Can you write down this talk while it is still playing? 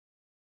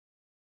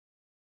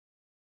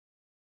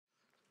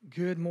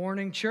Good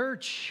morning,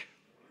 church.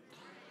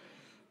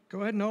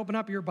 Go ahead and open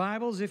up your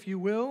Bibles, if you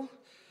will,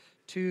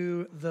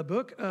 to the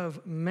book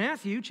of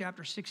Matthew,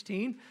 chapter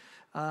 16.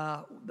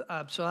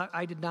 So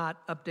I did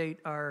not update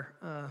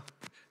our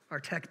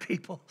tech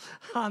people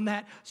on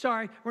that.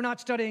 Sorry, we're not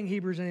studying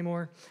Hebrews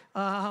anymore.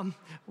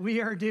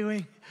 We are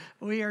doing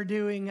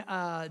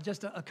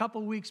just a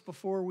couple weeks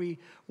before we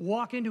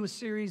walk into a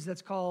series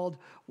that's called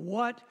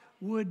What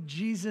Would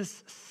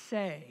Jesus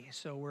Say?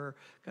 So we're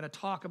going to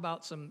talk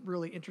about some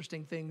really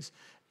interesting things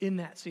in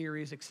that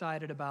series.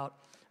 Excited about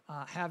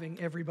having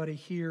everybody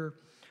here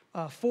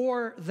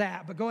for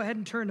that. But go ahead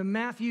and turn to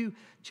Matthew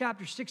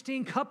chapter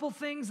 16. Couple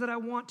things that I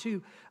want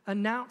to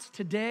announce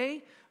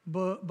today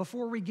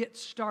before we get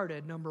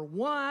started. Number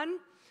one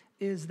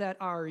is that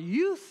our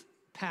youth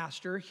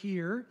pastor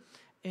here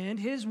and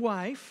his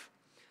wife,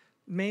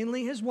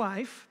 mainly his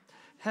wife,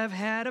 have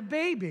had a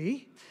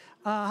baby.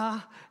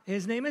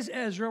 His name is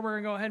Ezra. We're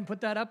going to go ahead and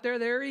put that up there.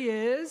 There he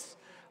is.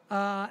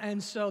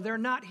 And so they're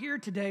not here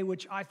today,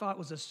 which I thought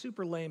was a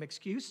super lame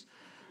excuse.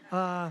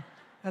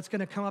 That's going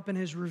to come up in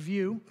his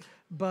review,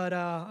 but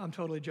I'm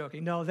totally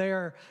joking. No, they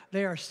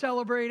are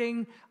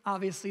celebrating.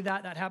 Obviously,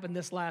 that happened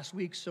this last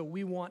week, so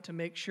we want to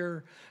make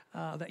sure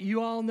that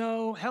you all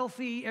know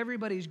healthy,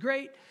 everybody's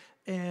great,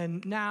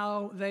 and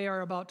now they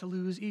are about to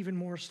lose even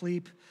more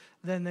sleep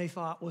than they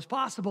thought was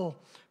possible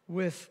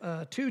with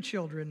 2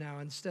 children now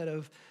instead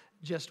of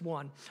just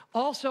 1.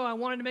 Also, I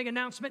wanted to make an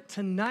announcement.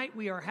 Tonight,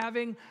 we are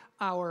having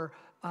our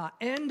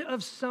end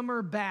of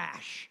summer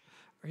bash.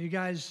 Are you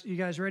guys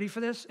ready for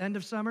this? End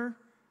of summer?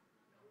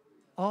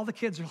 All the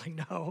kids are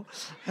like, no.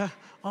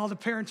 All the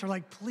parents are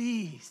like,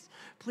 please.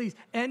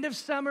 End of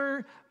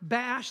summer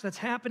bash that's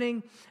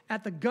happening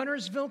at the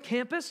Gunnersville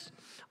campus.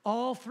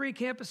 All 3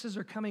 campuses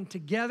are coming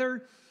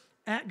together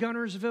at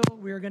Gunnersville.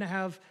 We are going to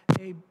have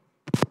a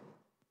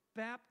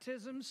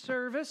baptism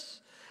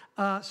service.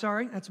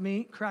 Sorry, that's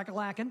me,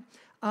 crack-a-lackin'.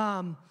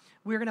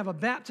 We're going to have a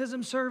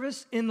baptism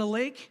service in the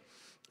lake.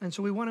 And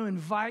so we want to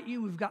invite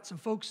you. We've got some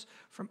folks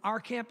from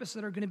our campus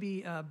that are going to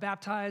be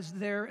baptized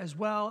there as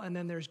well. And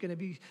then there's going to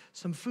be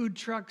some food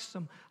trucks,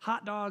 some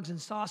hot dogs and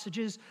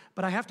sausages.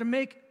 But I have to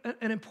make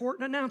an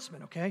important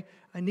announcement, okay?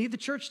 I need the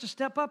church to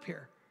step up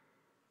here.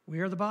 We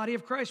are the body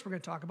of Christ. We're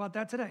going to talk about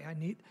that today. I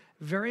need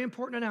a very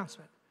important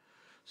announcement.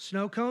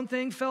 Snow cone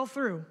thing fell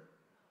through.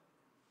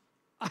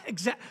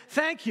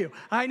 Thank you.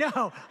 I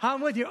know.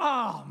 I'm with you.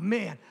 Oh,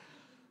 man.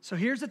 So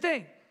here's the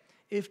thing.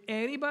 If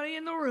anybody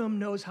in the room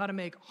knows how to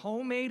make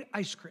homemade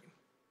ice cream,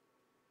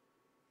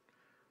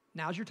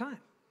 now's your time.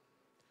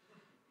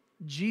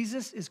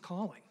 Jesus is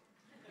calling.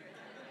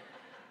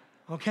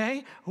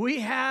 Okay? We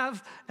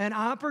have an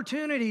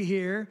opportunity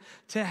here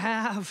to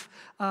have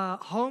we're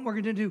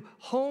going to do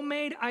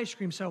homemade ice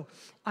cream. So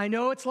I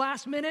know it's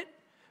last minute,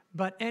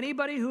 but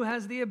anybody who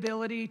has the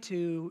ability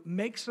to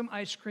make some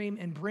ice cream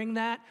and bring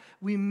that,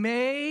 we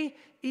may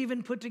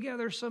even put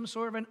together some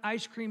sort of an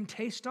ice cream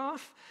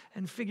taste-off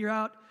and figure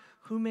out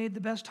who made the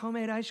best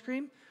homemade ice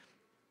cream.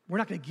 We're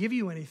not going to give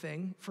you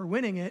anything for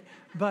winning it,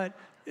 but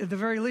at the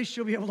very least,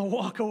 you'll be able to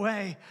walk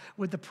away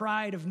with the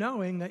pride of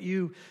knowing that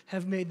you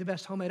have made the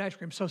best homemade ice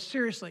cream. So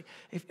seriously,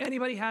 if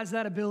anybody has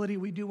that ability,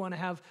 we do want to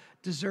have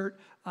dessert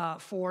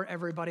for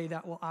everybody.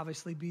 That will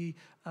obviously be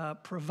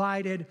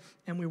provided,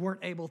 and we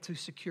weren't able to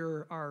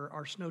secure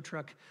our snow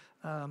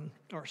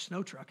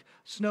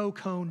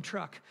cone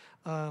truck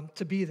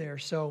to be there.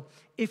 So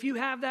if you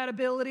have that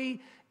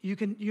ability, you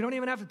don't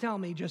even have to tell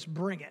me, just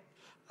bring it.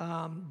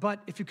 But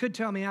if you could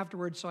tell me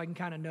afterwards so I can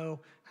kind of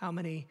know how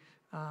many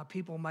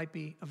people might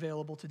be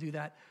available to do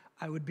that,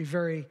 I would be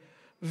very,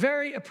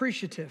 very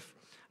appreciative.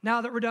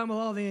 Now that we're done with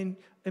all the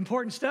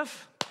important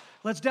stuff,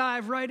 let's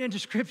dive right into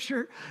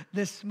Scripture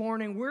this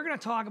morning. We're going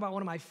to talk about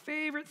one of my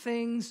favorite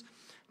things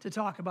to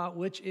talk about,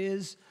 which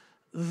is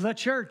the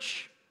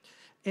church.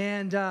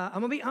 And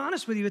I'm going to be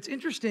honest with you. It's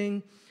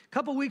interesting. A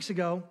couple weeks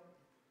ago,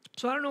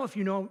 so I don't know if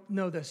you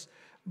know this,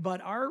 but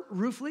our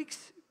roof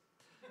leaks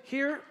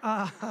here,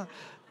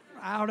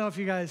 I don't know if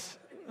you guys,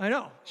 I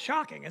know,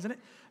 shocking, isn't it?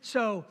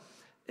 So,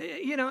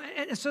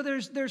 so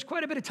there's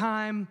quite a bit of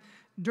time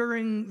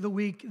during the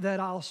week that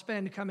I'll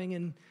spend coming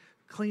and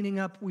cleaning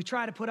up. We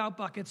try to put out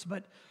buckets,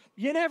 but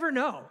you never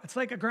know. It's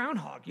like a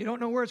groundhog. You don't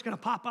know where it's going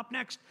to pop up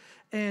next.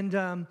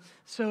 And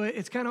so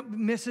it's kind of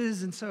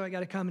misses, and so I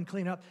got to come and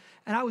clean up.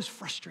 And I was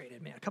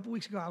frustrated, man. A couple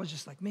weeks ago, I was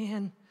just like,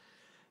 man.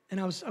 And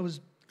I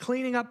was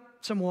cleaning up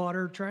some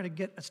water, trying to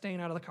get a stain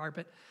out of the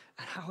carpet.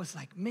 And I was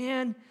like,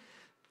 man,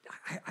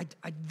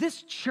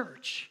 this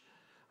church,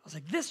 I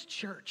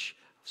was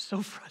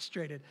so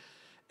frustrated.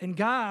 And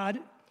God,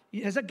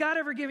 has God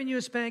ever given you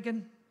a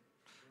spanking?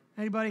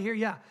 Anybody here?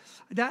 Yeah.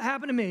 That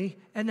happened to me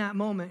in that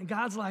moment. And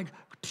God's like,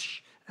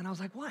 psh, and I was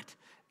like, what?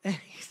 And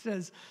he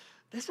says,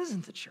 this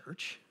isn't the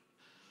church.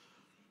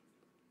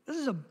 This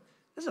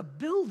is a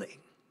building.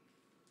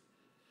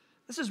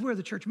 This is where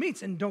the church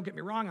meets. And don't get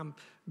me wrong, I'm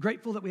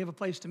grateful that we have a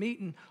place to meet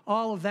and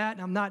all of that.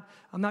 And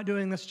I'm not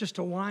doing this just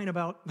to whine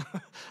about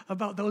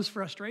those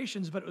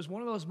frustrations, but it was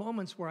one of those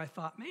moments where I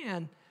thought,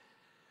 man,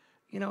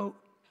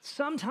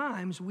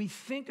 sometimes we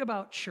think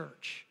about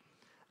church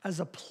as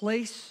a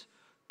place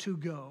to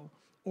go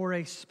or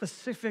a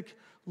specific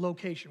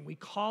location. We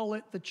call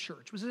it the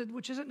church,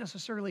 which isn't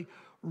necessarily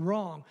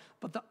wrong,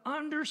 but the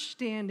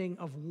understanding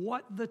of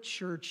what the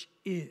church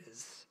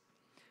is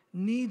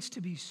needs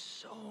to be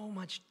so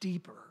much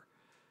deeper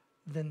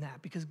than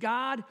that, because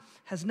God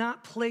has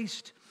not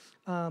placed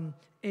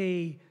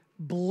a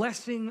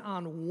blessing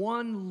on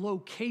one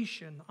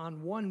location,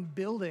 on one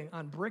building,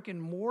 on brick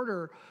and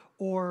mortar,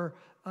 or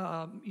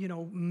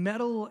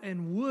metal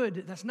and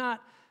wood. That's not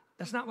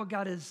what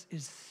God is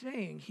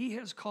saying. He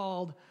has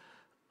called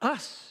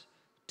us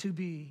to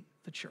be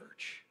the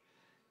church.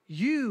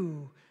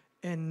 You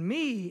and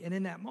me, and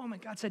in that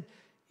moment, God said,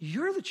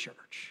 you're the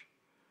church.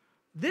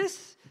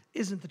 This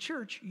isn't the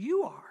church,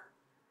 you are.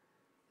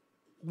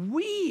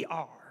 We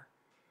are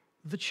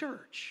the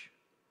church.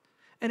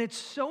 And it's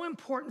so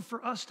important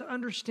for us to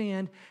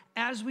understand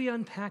as we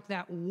unpack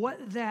that, what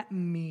that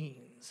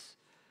means.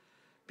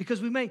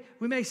 Because we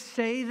may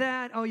say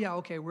that, oh yeah,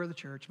 okay, we're the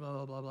church, blah,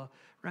 blah, blah, blah,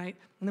 right?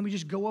 And then we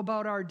just go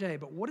about our day.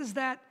 But what does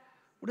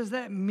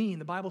that mean?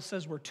 The Bible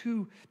says where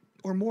two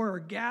or more are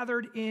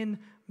gathered in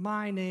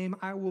my name,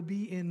 I will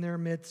be in their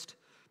midst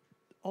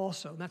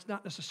also. And that's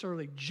not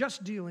necessarily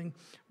just dealing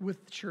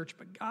with the church,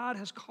 but God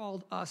has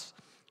called us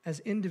as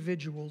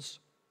individuals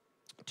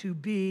to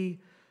be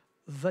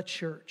the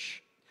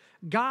church.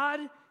 God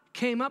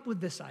came up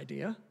with this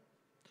idea,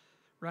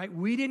 right?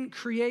 We didn't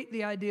create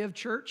the idea of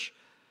church.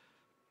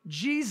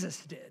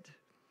 Jesus did.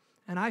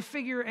 And I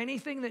figure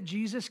anything that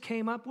Jesus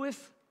came up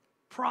with,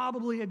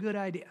 probably a good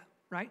idea,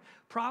 right?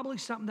 Probably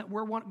something that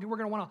we're going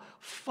to want to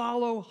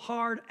follow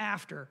hard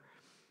after.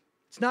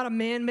 It's not a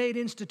man-made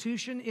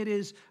institution. It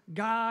is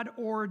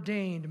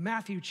God-ordained.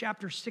 Matthew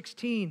chapter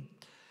 16,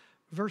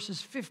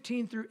 verses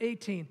 15 through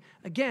 18.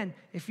 Again,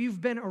 if you've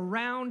been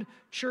around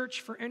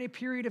church for any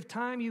period of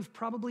time, you've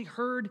probably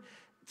heard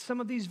some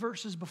of these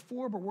verses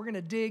before, but we're going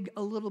to dig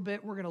a little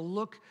bit. We're going to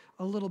look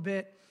a little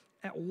bit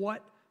at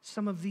what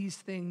some of these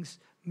things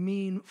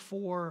mean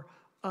for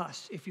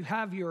us. If you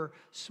have your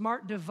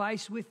smart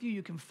device with you,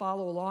 you can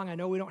follow along. I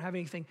know we don't have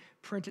anything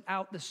printed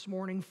out this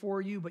morning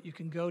for you, but you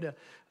can go to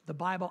the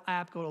Bible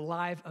app, go to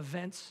live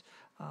events,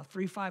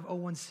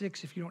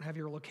 35016 if you don't have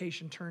your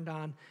location turned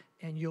on,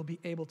 and you'll be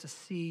able to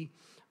see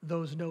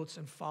those notes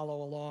and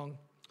follow along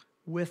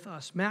with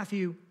us.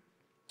 Matthew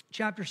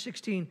chapter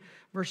 16,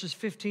 verses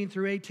 15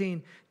 through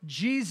 18,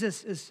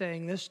 Jesus is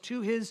saying this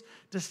to his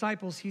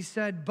disciples. He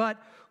said, but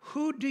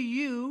who do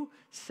you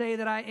say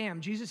that I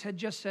am? Jesus had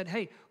just said,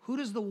 hey, who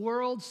does the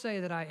world say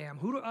that I am?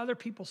 Who do other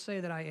people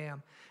say that I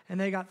am? And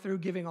they got through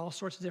giving all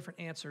sorts of different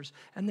answers.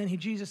 And then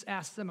Jesus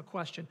asked them a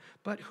question,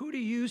 but who do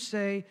you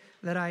say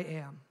that I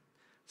am?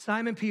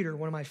 Simon Peter,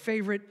 one of my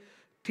favorite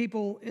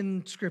people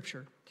in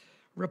Scripture,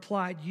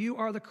 replied, you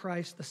are the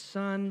Christ, the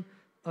Son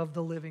of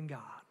the living God.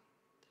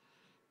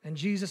 And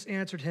Jesus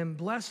answered him,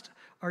 blessed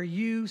are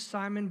you,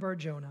 Simon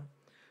Bar-Jonah,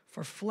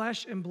 for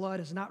flesh and blood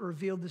has not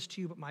revealed this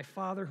to you, but my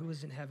Father who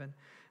is in heaven.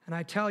 And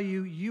I tell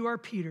you, you are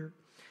Peter,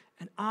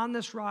 and on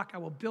this rock I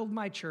will build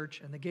my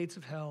church, and the gates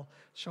of hell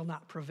shall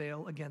not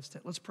prevail against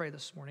it. Let's pray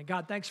this morning.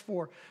 God, thanks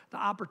for the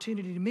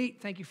opportunity to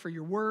meet. Thank you for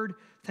your word.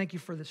 Thank you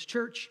for this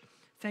church.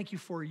 Thank you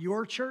for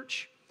your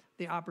church,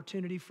 the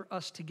opportunity for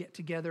us to get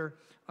together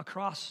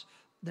across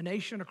the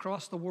nation,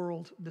 across the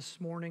world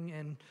this morning,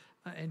 and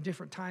in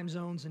different time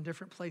zones and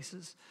different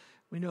places.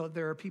 We know that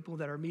there are people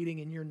that are meeting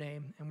in your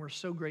name, and we're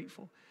so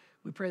grateful.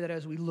 We pray that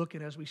as we look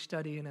and as we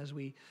study and as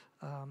we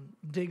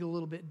dig a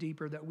little bit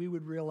deeper, that we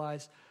would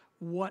realize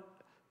what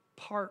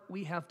part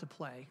we have to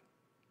play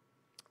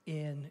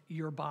in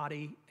your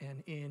body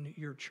and in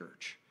your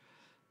church.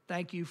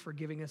 Thank you for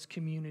giving us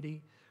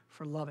community,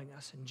 for loving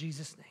us. In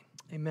Jesus'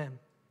 name, amen.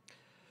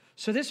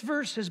 So this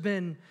verse has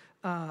been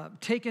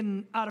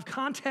taken out of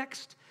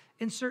context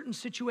in certain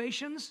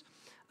situations.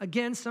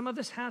 Again, some of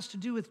this has to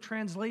do with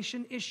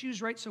translation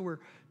issues, right? So we're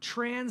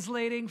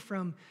translating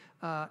from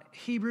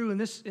Hebrew. In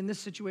this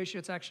situation,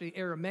 it's actually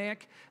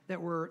Aramaic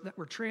that we're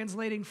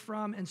translating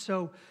from. And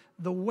so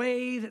the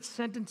way that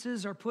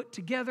sentences are put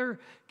together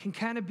can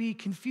kind of be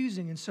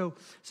confusing. And so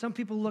some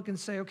people look and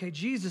say, okay,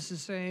 Jesus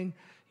is saying,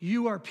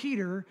 you are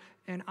Peter,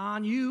 and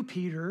on you,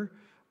 Peter,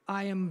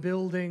 I am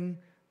building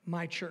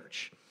my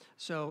church.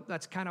 So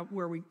that's kind of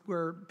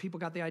where people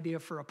got the idea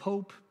for a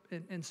pope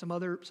and some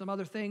other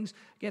things.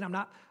 Again, I'm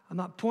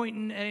not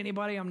pointing at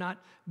anybody. I'm not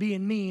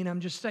being mean.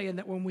 I'm just saying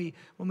that when we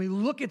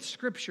look at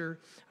Scripture,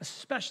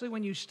 especially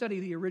when you study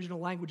the original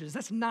languages,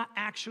 that's not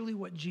actually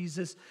what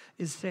Jesus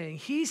is saying.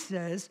 He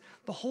says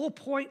the whole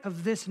point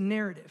of this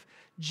narrative,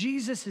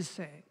 Jesus is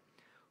saying,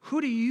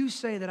 who do you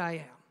say that I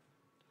am?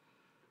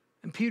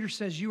 And Peter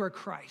says, you are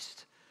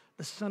Christ,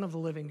 the Son of the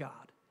living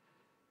God.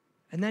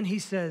 And then he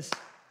says,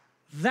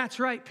 that's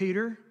right,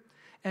 Peter.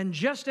 And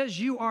just as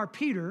you are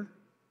Peter,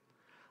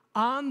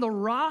 on the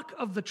rock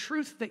of the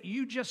truth that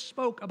you just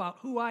spoke about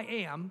who I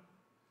am,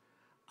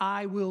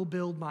 I will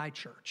build my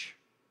church.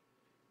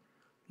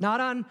 Not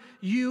on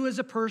you as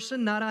a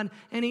person, not on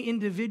any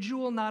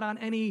individual, not on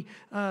any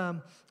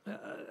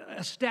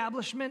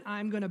establishment.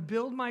 I'm going to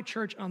build my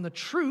church on the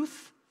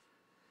truth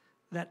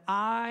that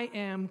I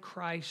am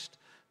Christ,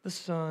 the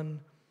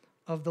Son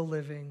of the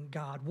living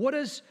God. What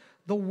does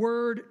the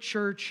word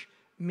church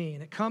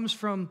mean? It comes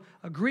from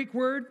a Greek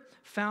word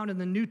found in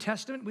the New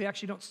Testament. We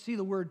actually don't see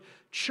the word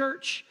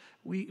church.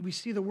 We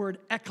see the word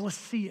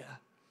ecclesia.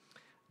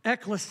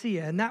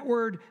 Ecclesia, and that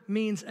word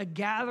means a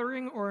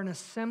gathering or an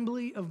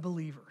assembly of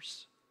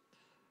believers.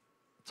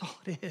 That's all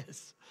it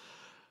is.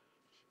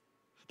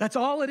 That's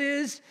all it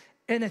is,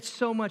 and it's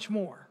so much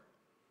more.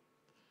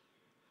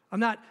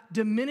 I'm not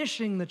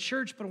diminishing the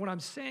church, but what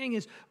I'm saying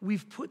is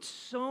we've put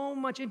so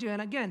much into it.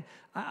 And again,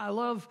 I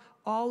love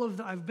all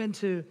of I've been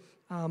to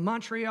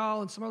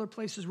Montreal and some other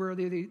places where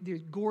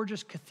the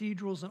gorgeous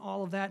cathedrals and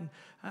all of that, and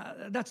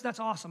that's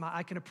awesome.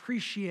 I can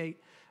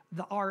appreciate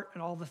the art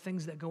and all the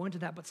things that go into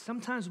that, but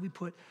sometimes we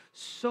put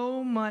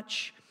so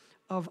much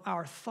of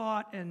our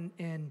thought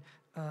and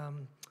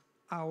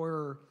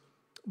our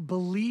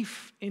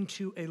belief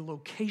into a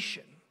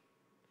location.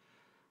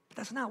 But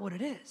that's not what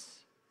it is.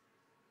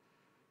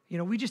 You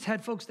know, we just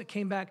had folks that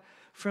came back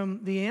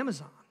from the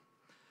Amazon,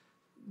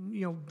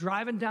 you know,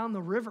 driving down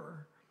the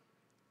river,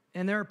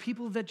 and there are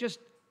people that just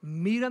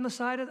meet on the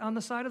side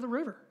of the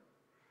river.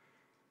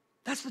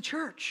 That's the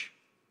church,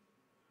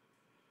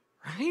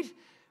 right?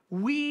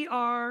 We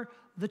are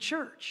the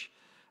church.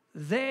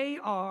 They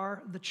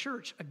are the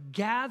church, a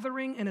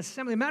gathering and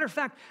assembly. Matter of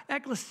fact,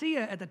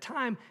 ecclesia at the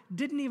time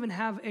didn't even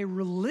have a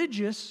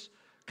religious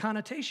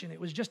connotation. It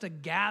was just a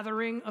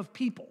gathering of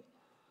people.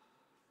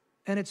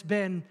 And it's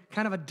been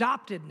kind of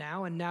adopted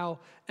now, and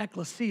now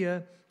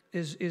ecclesia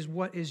is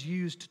what is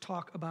used to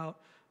talk about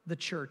the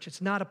church.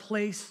 It's not a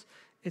place,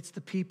 it's the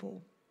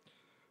people.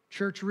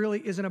 Church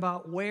really isn't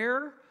about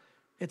where,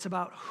 it's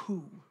about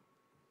who.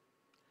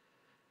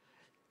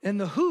 And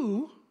the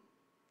who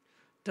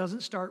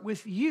doesn't start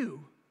with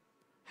you.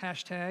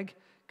 Hashtag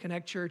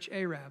Connect Church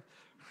Arab.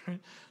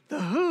 The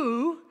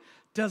who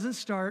doesn't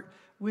start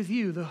with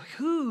you. The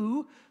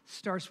who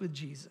starts with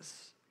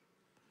Jesus.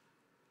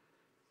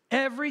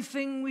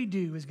 Everything we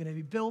do is going to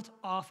be built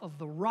off of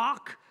the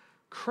rock,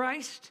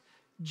 Christ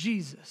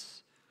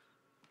Jesus,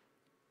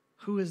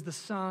 who is the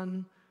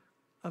Son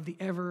of the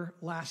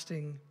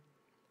everlasting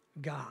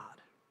God.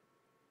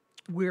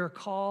 We are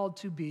called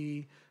to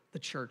be the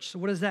church. So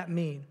what does that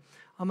mean?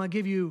 I'm going to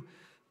give you,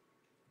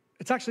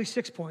 it's actually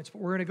 6 points, but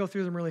we're going to go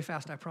through them really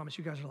fast. I promise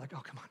you guys are like,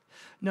 oh, come on.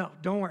 No,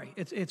 don't worry.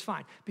 It's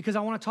fine. Because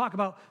I want to talk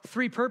about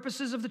 3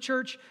 purposes of the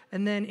church,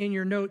 and then in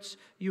your notes,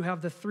 you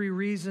have the 3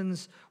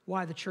 reasons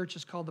why the church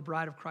is called the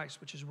bride of Christ,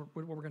 which is what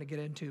we're going to get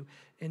into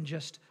in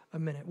just a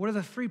minute. What are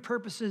the 3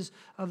 purposes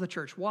of the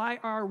church? Why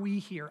are we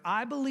here?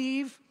 I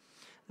believe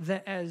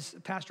that, as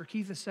Pastor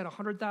Keith has said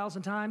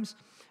 100,000 times,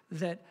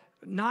 that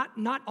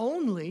not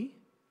only,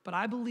 but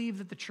I believe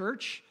that the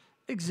church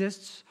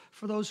exists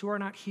for those who are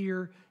not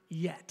here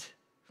yet.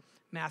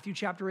 Matthew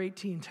chapter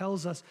 18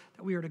 tells us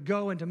that we are to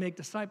go and to make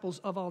disciples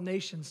of all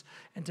nations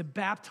and to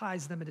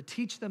baptize them and to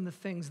teach them the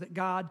things that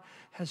God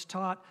has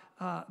taught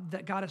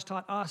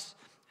us.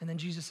 And then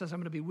Jesus says, I'm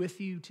going to be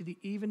with you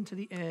even to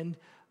the end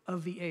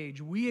of the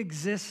age. We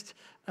exist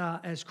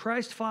as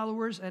Christ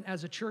followers and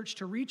as a church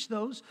to reach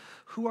those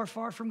who are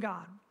far from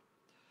God.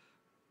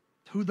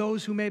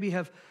 Those who maybe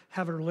have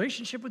a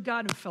relationship with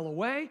God and fell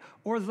away,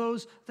 or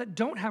those that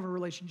don't have a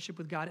relationship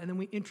with God, and then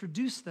we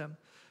introduce them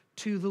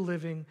to the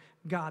living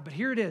God. But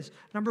here it is.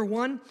 Number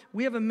 1,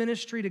 we have a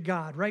ministry to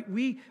God, right?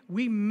 We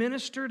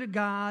minister to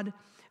God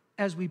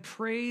as we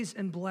praise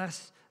and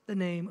bless the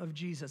name of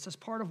Jesus. That's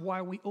part of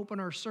why we open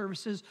our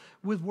services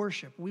with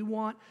worship. We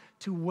want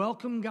to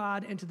welcome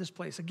God into this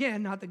place.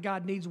 Again, not that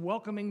God needs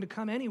welcoming to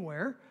come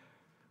anywhere,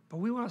 but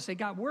we want to say,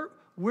 God,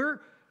 we're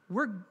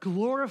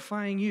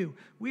glorifying you.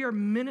 We are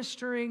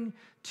ministering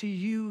to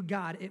you,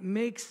 God. It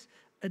makes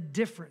a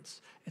difference.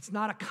 It's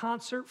not a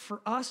concert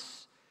for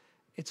us.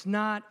 It's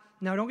not,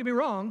 now don't get me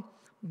wrong,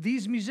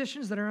 these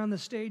musicians that are on the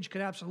stage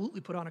could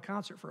absolutely put on a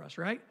concert for us,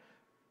 right?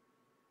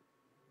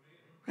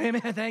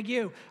 Amen, thank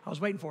you. I was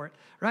waiting for it,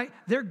 right?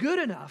 They're good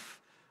enough.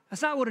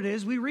 That's not what it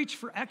is. We reach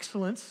for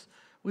excellence.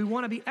 We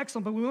want to be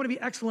excellent, but we want to be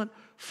excellent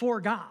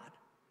for God,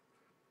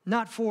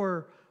 not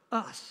for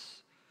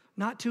us,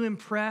 not to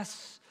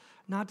impress,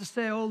 not to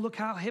say, oh, look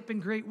how hip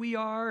and great we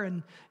are,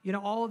 and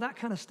all of that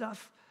kind of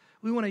stuff.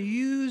 We want to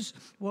use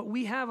what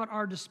we have at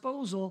our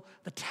disposal,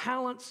 the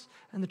talents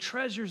and the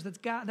treasures that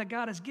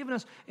God has given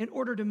us, in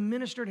order to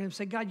minister to him.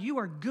 Say, God, you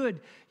are good.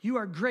 You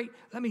are great.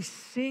 Let me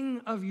sing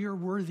of your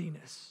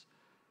worthiness.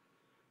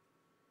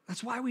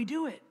 That's why we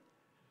do it.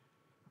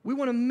 We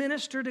want to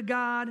minister to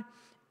God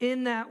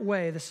in that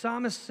way. The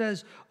psalmist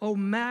says, oh,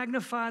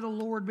 magnify the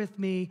Lord with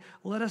me.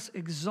 Let us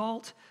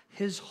exalt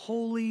his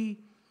holy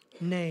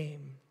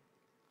name.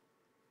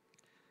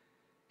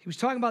 He was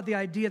talking about the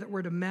idea that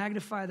we're to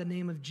magnify the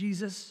name of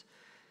Jesus.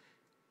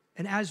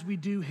 And as we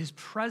do, his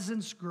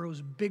presence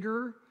grows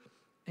bigger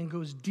and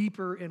goes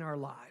deeper in our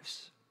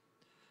lives.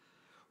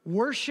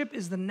 Worship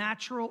is the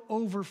natural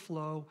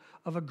overflow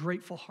of a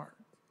grateful heart.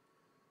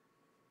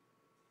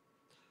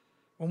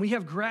 When we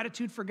have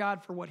gratitude for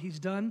God for what he's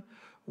done,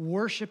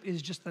 worship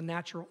is just the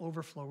natural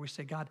overflow. We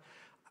say, God,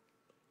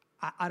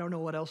 I don't know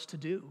what else to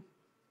do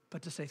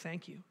but to say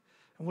thank you.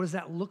 And what does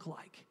that look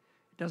like?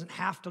 It doesn't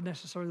have to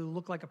necessarily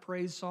look like a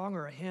praise song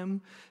or a hymn.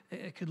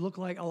 It could look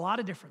like a lot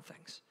of different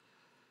things.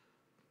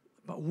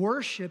 But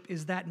worship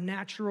is that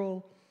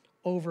natural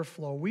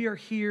overflow. We are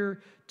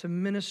here to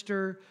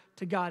minister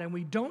to God, and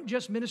we don't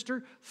just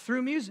minister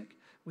through music.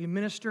 We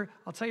minister,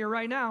 I'll tell you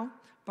right now,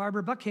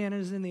 Barbara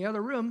Buckhannon is in the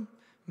other room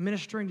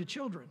ministering to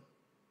children.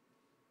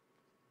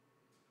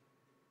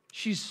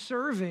 She's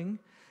serving,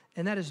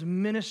 and that is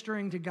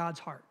ministering to God's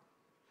heart.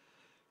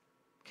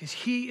 Because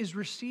he is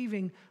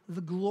receiving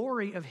the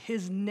glory of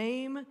his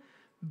name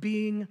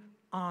being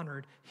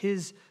honored,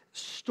 his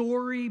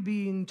story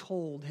being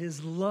told,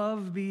 his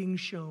love being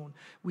shown.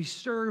 We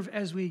serve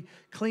as we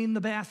clean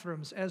the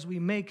bathrooms, as we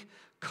make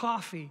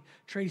coffee.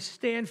 Trey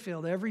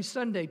Stanfield every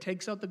Sunday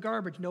takes out the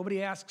garbage.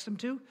 Nobody asks him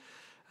to.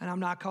 And I'm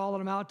not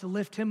calling him out to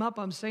lift him up.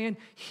 I'm saying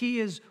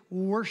he is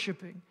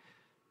worshiping.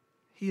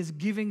 He is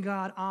giving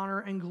God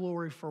honor and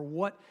glory for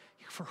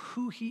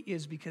who he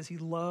is, because he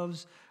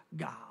loves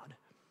God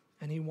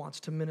and he wants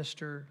to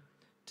minister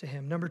to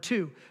him. Number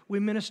 2, we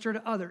minister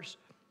to others.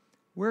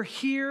 We're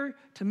here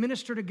to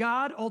minister to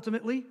God,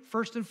 ultimately,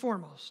 first and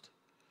foremost.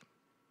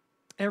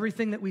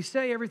 Everything that we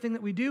say, everything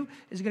that we do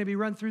is going to be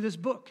run through this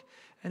book.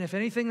 And if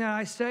anything that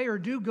I say or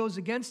do goes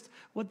against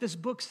what this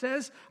book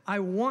says, I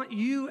want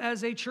you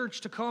as a church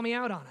to call me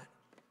out on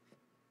it.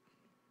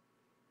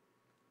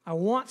 I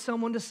want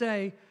someone to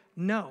say,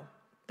 no,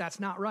 that's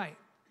not right.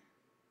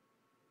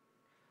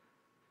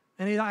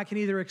 And I can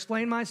either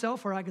explain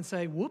myself, or I can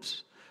say,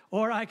 whoops,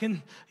 or I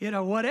can,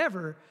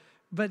 whatever.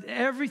 But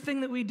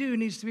everything that we do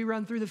needs to be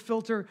run through the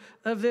filter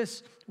of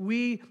this.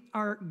 We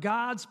are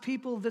God's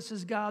people. This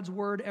is God's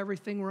word.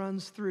 Everything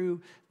runs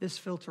through this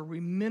filter. We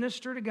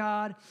minister to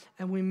God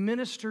and we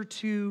minister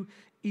to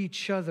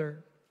each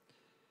other.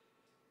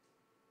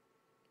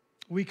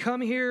 We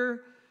come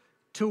here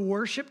to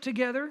worship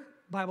together.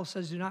 The Bible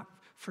says, do not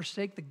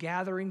forsake the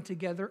gathering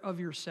together of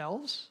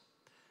yourselves.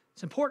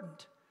 It's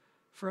important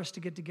for us to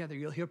get together.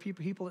 You'll hear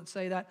people that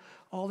say that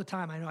all the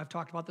time. I know I've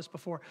talked about this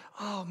before.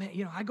 Oh,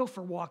 man, I go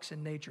for walks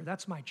in nature.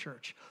 That's my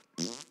church.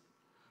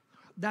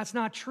 That's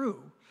not true.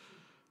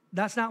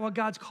 That's not what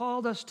God's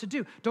called us to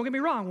do. Don't get me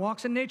wrong.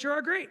 Walks in nature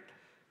are great.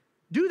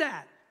 Do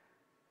that.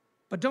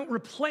 But don't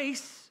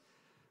replace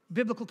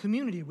biblical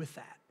community with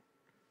that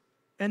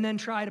and then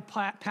try to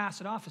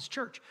pass it off as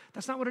church.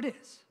 That's not what it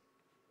is.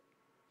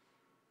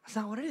 That's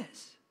not what it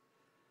is.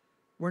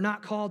 We're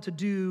not called to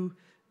do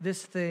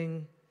this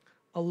thing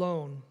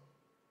alone.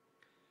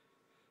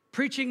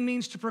 Preaching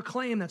means to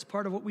proclaim. That's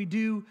part of what we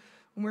do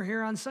when we're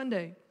here on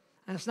Sunday.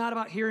 And it's not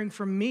about hearing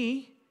from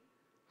me.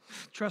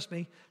 Trust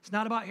me, it's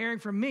not about hearing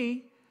from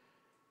me.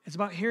 It's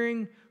about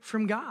hearing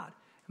from God.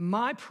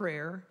 My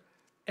prayer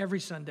every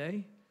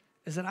Sunday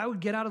is that I would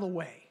get out of the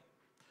way,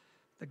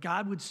 that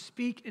God would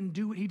speak and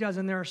do what he does.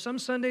 And there are some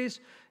Sundays,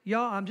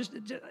 y'all, I'm just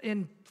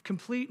in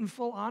complete and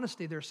full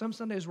honesty, there are some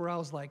Sundays where I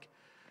was like,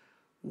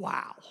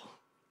 wow,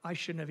 I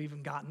shouldn't have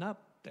even gotten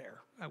up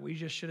there. We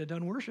just should have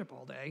done worship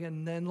all day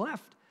and then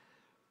left.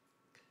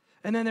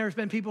 And then there's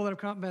been people that have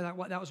come back,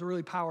 that was a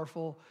really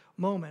powerful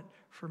moment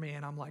for me.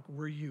 And I'm like,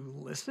 were you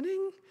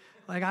listening?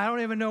 Like, I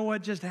don't even know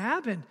what just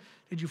happened.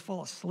 Did you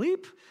fall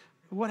asleep?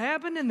 What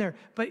happened in there?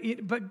 But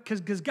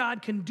because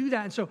God can do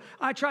that. And so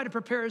I try to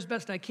prepare as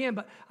best I can,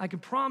 but I can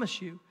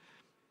promise you,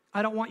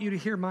 I don't want you to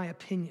hear my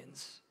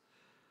opinions.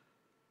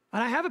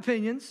 And I have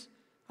opinions.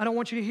 I don't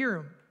want you to hear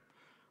them.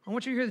 I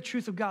want you to hear the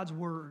truth of God's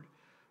word.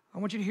 I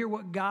want you to hear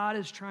what God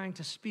is trying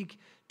to speak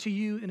to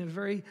you in a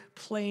very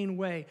plain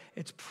way.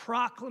 It's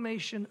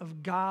proclamation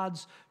of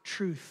God's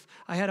truth.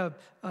 I had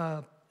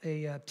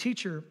a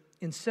teacher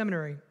in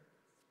seminary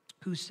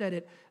who said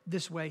it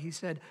this way. He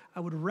said, I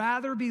would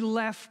rather be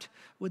left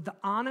with the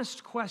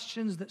honest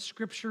questions that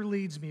Scripture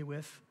leaves me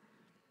with,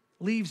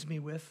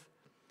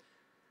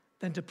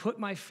 than to put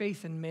my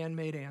faith in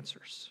man-made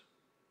answers.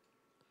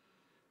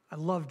 I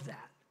loved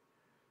that.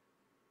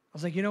 I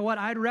was like, you know what?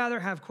 I'd rather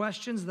have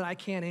questions that I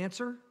can't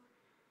answer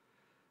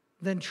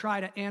than try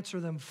to answer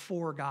them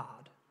for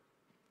God.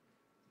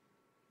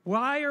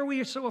 Why are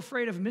we so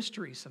afraid of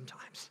mysteries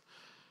sometimes?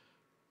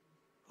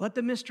 Let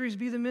the mysteries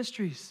be the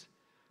mysteries,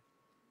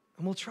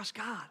 and we'll trust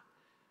God.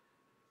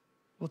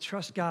 We'll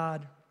trust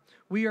God.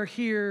 We are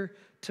here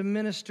to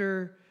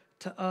minister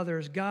to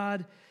others.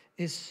 God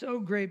is so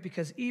great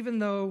because even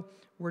though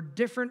we're a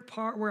different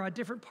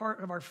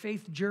part of our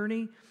faith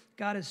journey,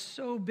 God is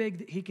so big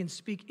that he can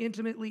speak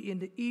intimately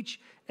into each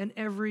and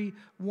every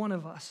one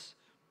of us,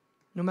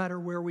 no matter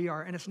where we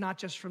are. And it's not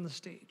just from the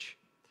stage.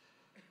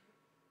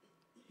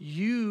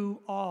 You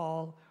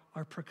all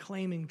are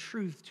proclaiming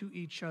truth to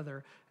each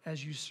other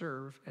as you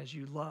serve, as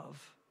you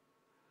love,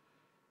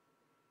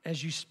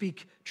 as you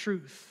speak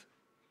truth.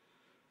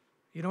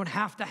 You don't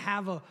have to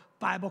have a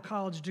Bible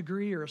college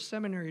degree or a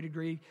seminary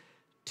degree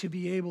to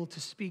be able to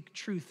speak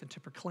truth and to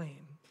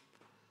proclaim.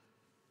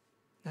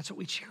 That's what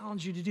we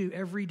challenge you to do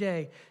every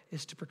day,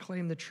 is to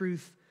proclaim the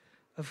truth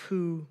of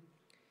who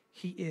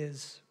he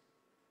is.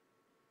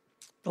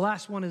 The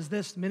last one is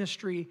this: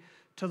 ministry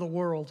to the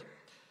world.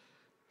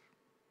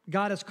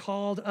 God has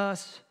called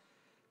us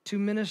to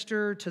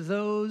minister to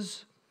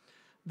those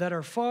that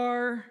are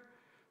far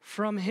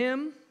from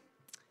him.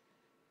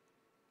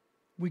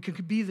 We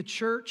could be the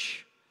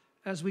church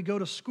as we go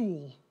to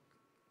school,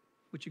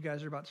 which you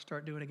guys are about to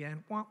start doing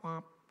again. Womp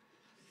womp.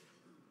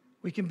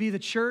 We can be the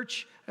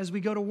church as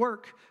we go to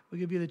work. We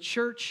can be the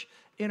church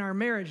in our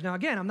marriage. Now,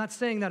 again, I'm not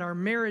saying that our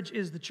marriage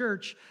is the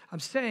church. I'm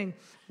saying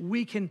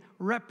we can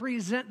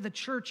represent the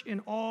church in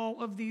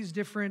all of these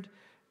different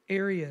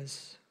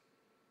areas.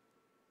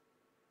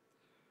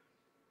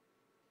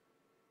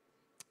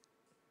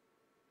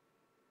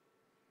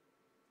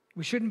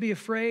 We shouldn't be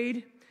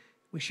afraid.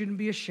 We shouldn't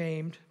be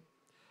ashamed.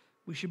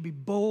 We should be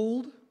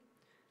bold,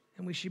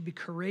 and we should be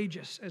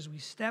courageous as we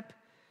step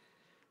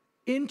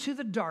into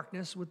the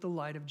darkness with the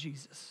light of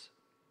Jesus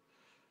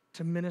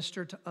to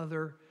minister to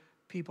other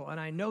people. And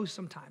I know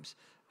sometimes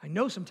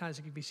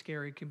it can be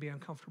scary, it can be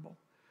uncomfortable.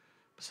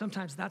 But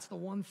sometimes that's the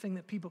one thing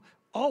that people,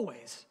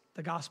 always,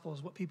 the gospel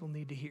is what people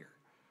need to hear.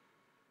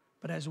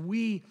 But as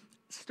we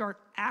start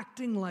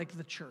acting like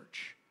the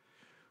church,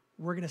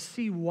 we're going to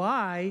see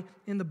why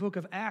in the book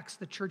of Acts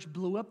the church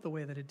blew up the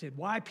way that it did.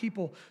 Why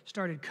people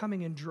started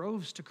coming in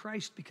droves to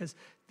Christ, because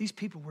these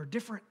people were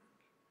different.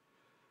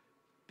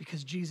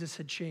 Because Jesus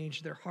had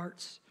changed their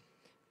hearts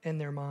and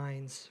their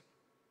minds.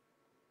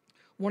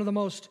 One of the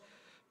most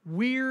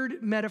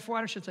weird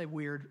metaphors, I shouldn't say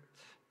weird,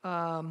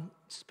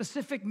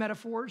 specific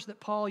metaphors that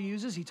Paul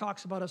uses. He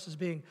talks about us as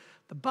being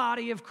the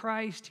body of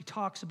Christ. He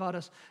talks about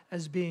us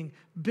as being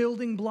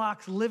building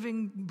blocks,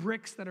 living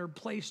bricks that are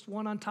placed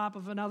one on top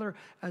of another,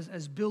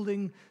 as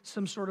building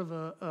some sort of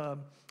a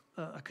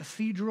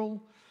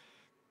cathedral.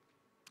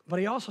 But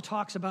he also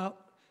talks about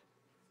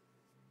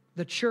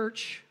the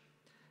church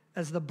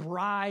as the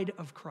bride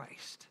of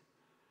Christ.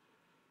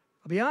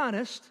 I'll be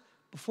honest,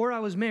 before I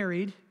was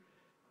married,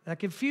 that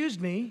confused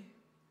me,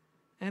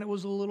 and it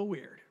was a little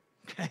weird.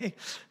 Okay,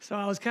 so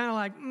I was kind of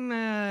like,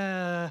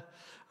 nah,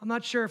 I'm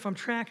not sure if I'm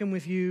tracking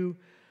with you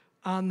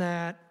on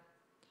that.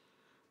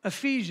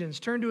 Ephesians,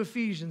 turn to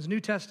Ephesians, New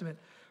Testament.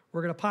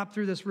 We're going to pop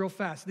through this real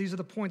fast. These are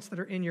the points that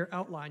are in your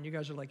outline. You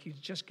guys are like, he's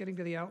just getting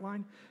to the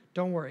outline?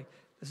 Don't worry,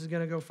 this is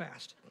going to go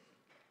fast.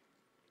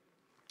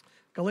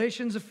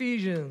 Galatians,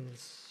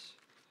 Ephesians,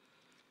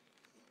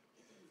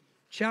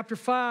 chapter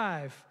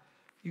 5.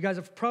 You guys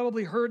have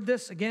probably heard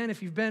this, again,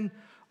 if you've been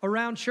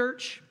around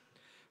church.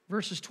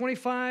 Verses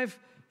 25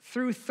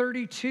 through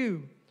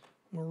 32.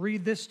 We'll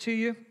read this to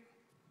you.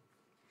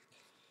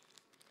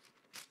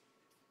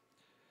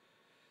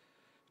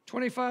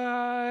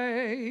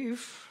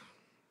 25.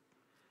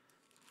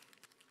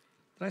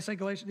 Did I say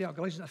Galatians? Yeah,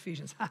 Galatians,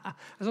 Ephesians. I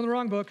was on the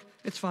wrong book.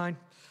 It's fine.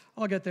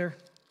 I'll get there.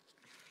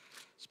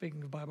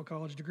 Speaking of Bible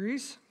college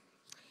degrees.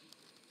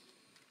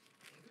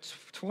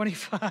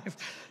 25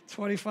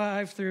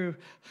 through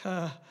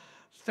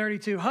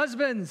 32.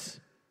 Husbands.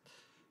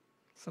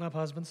 Listen up,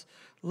 husbands.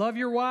 Love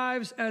your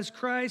wives as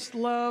Christ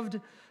loved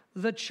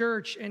the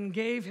church and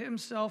gave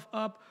himself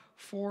up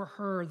for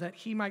her, that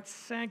he might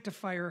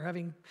sanctify her,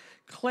 having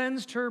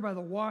cleansed her by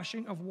the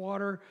washing of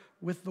water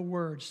with the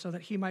word, so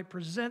that he might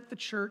present the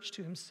church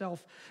to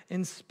himself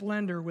in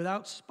splendor,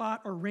 without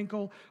spot or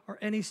wrinkle or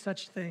any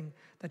such thing,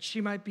 that she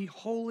might be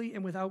holy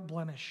and without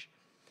blemish.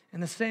 In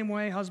the same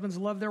way, husbands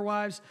love their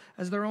wives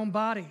as their own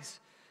bodies.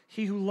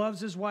 He who loves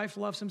his wife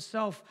loves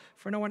himself,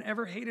 for no one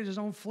ever hated his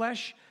own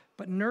flesh,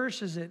 but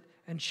nourishes it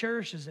and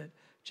cherishes it,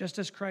 just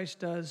as Christ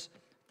does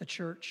the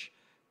church,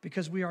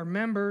 because we are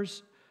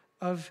members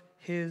of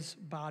his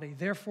body.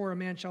 Therefore, a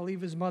man shall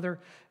leave his mother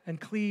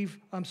and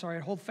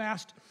hold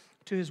fast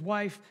to his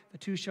wife. The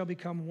two shall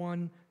become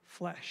one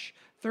flesh.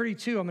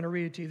 32, I'm going to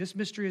read it to you. This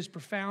mystery is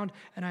profound,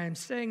 and I am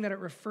saying that it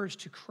refers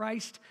to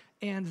Christ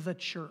and the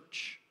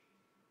church.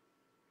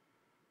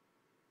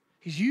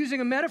 He's using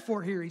a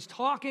metaphor here. He's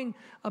talking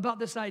about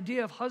this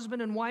idea of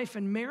husband and wife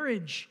and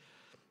marriage.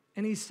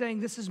 And he's saying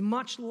this is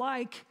much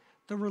like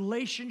the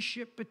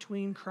relationship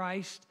between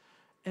Christ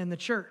and the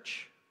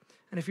church.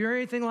 And if you're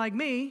anything like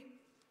me,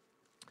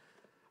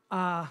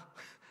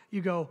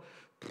 you go,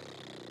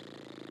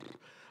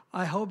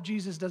 I hope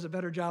Jesus does a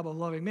better job of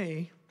loving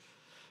me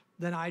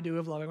than I do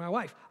of loving my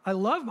wife. I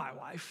love my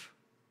wife,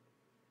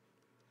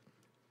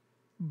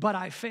 but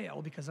I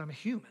fail because I'm a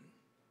human.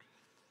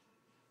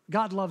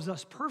 God loves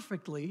us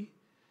perfectly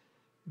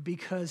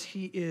because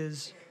he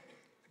is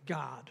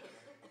God.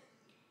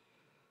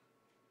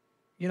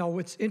 You know,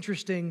 it's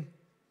interesting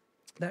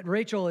that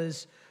Rachel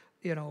is,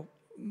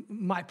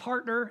 my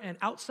partner, and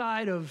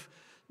outside of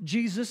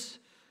Jesus,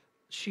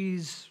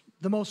 she's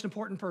the most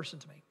important person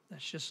to me.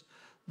 That's just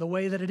the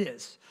way that it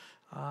is.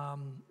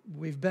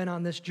 We've been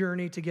on this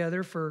journey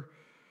together for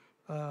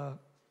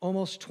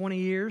almost 20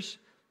 years.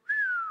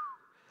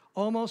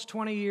 Almost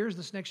 20 years.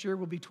 This next year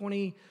will be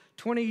 20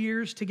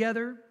 years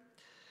together.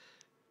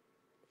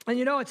 And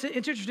it's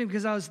interesting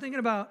because I was thinking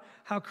about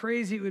how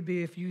crazy it would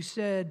be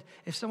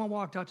if someone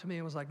walked up to me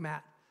and was like,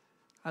 Matt,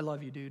 I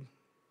love you, dude.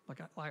 Like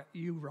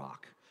you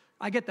rock.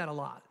 I get that a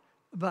lot.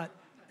 But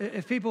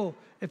if people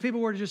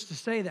were just to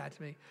say that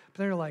to me, but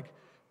they're like,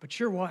 but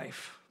your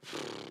wife,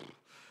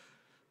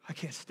 I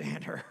can't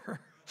stand her.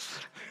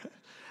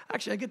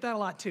 Actually, I get that a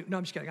lot too. No,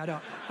 I'm just kidding. I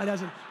don't.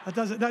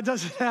 That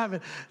doesn't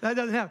happen. That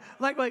doesn't happen.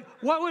 Like,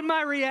 what would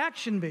my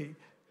reaction be?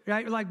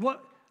 Right? Like,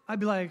 what? I'd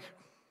be like,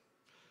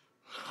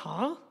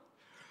 huh?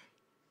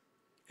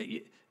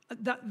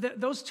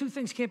 Those two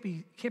things can't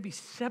be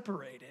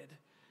separated.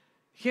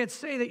 You can't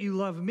say that you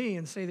love me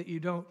and say that you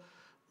don't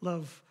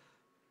love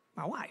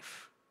my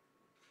wife,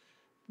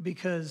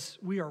 because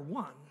we are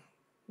one.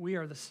 We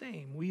are the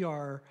same. We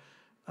are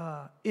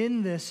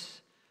in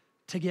this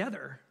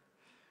together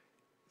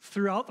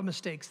throughout the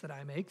mistakes that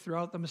I make,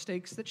 throughout the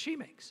mistakes that she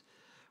makes.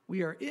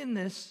 We are in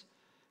this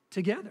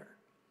together.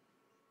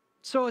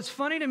 So it's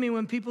funny to me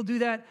when people do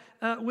that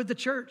with the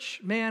church.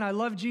 Man, I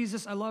love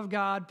Jesus, I love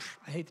God,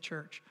 I hate the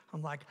church.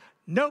 I'm like,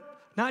 nope,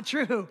 not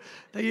true.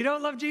 That you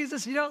don't love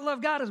Jesus, you don't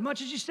love God as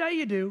much as you say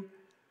you do,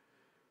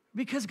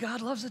 because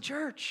God loves the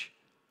church.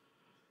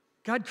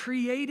 God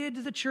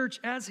created the church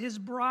as his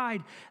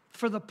bride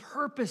for the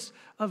purpose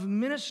of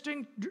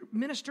ministering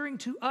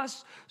to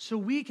us so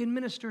we can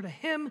minister to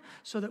him,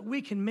 so that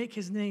we can make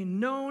his name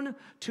known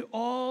to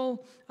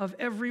all of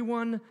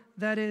everyone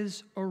that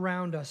is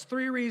around us.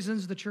 3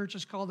 reasons the church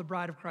is called the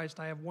bride of Christ.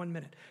 I have 1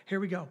 minute.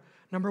 Here we go.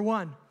 Number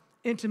 1,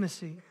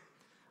 intimacy.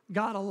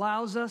 God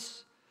allows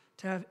us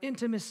to have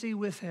intimacy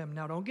with him.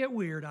 Now, don't get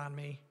weird on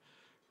me.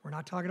 We're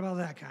not talking about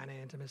that kind of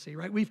intimacy,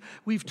 right?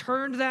 We've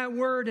turned that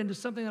word into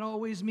something that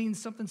always means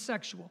something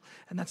sexual,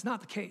 and that's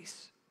not the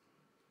case.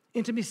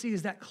 Intimacy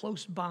is that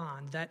close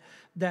bond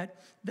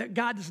that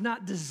God does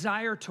not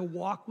desire to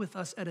walk with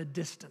us at a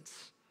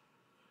distance.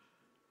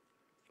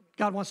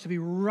 God wants to be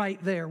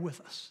right there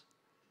with us,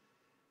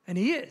 and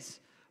he is.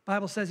 The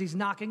Bible says he's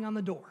knocking on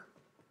the door.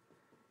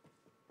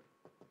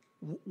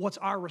 What's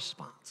our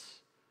response?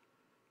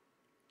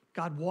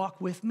 God,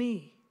 walk with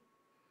me.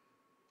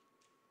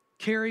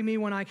 Carry me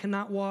when I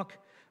cannot walk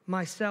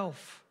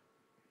myself.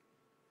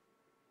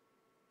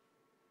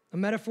 A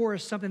metaphor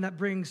is something that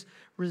brings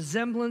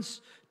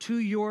resemblance to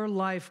your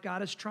life.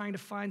 God is trying to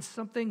find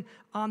something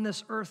on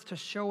this earth to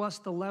show us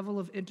the level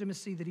of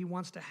intimacy that he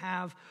wants to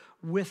have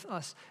with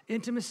us.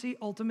 Intimacy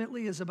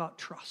ultimately is about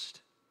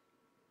trust.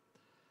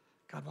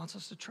 God wants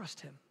us to trust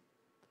him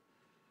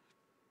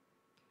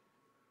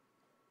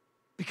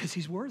because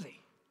he's worthy.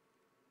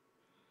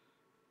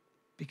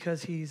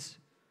 Because he's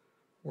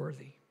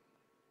worthy.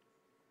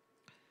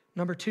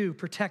 Number 2,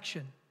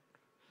 protection.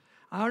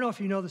 I don't know if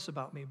you know this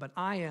about me, but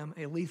I am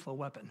a lethal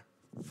weapon.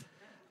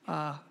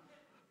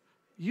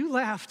 You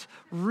laughed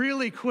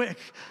really quick.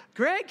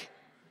 Greg?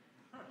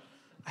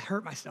 I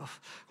hurt myself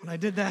when I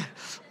did that.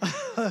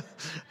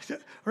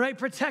 Right,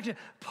 protection.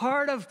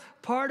 Part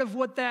of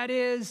what that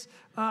is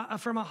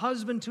from a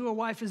husband to a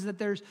wife is that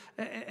there's,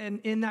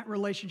 and in that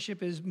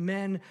relationship is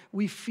men,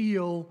 we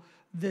feel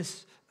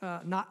this,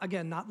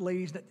 not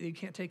ladies, that you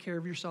can't take care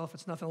of yourself.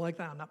 It's nothing like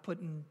that. I'm not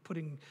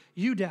putting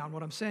you down.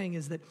 What I'm saying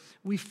is that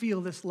we feel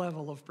this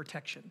level of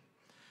protection,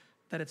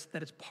 that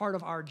it's part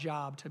of our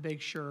job to make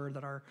sure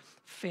that our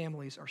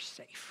families are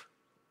safe.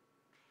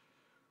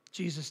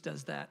 Jesus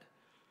does that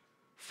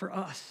for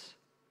us.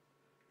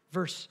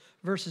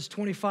 Verses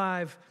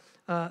 25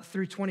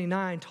 through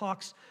 29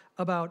 talks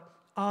about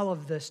all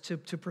of this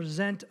to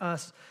present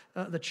us,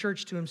 the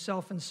church, to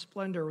himself in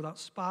splendor, without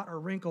spot or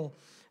wrinkle.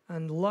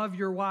 And love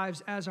your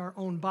wives as our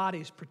own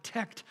bodies.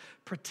 Protect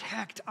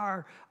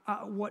our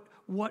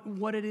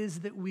what it is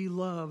that we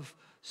love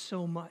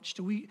so much.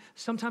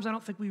 Sometimes I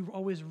don't think we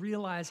always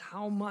realize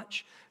how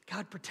much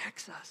God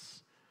protects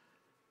us.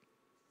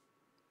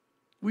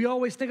 We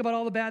always think about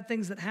all the bad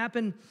things that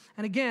happen.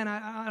 And again,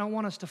 I don't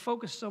want us to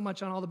focus so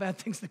much on all the bad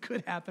things that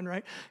could happen,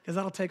 right? Because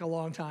that'll take a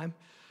long time.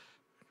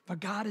 But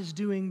God is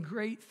doing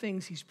great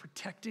things. He's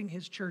protecting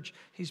his church.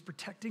 He's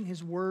protecting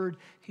his word.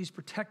 He's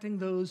protecting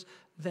those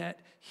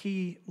that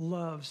he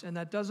loves. And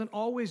that doesn't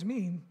always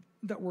mean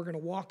that we're going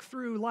to walk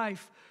through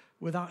life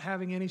without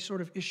having any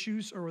sort of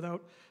issues or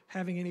without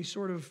having any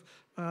sort of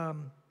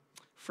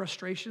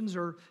frustrations,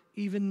 or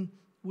even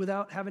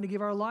without having to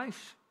give our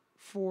life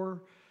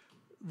for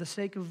the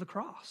sake of the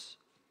cross.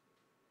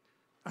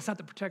 That's not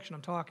the protection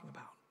I'm talking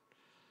about.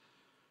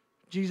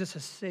 Jesus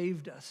has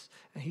saved us,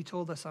 and he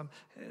told us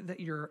that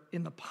you're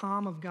in the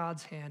palm of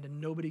God's hand and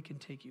nobody can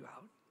take you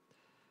out.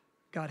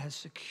 God has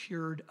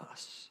secured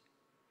us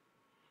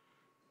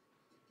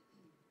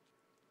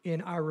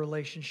in our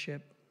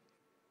relationship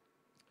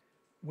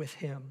with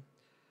him.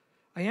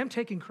 I am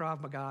taking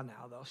Krav Maga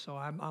now, though, so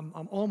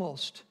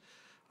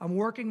I'm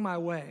working my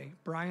way.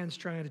 Brian's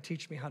trying to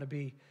teach me how to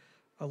be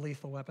a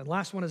lethal weapon.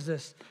 Last one is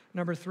this,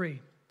 number 3,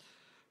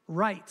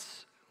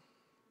 rights.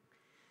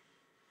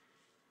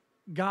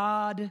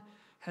 God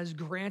has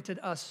granted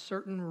us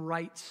certain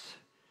rights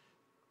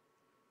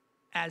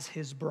as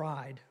his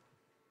bride.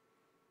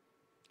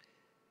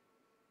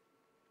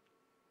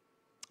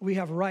 We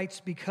have rights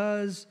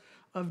because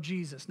of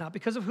Jesus, not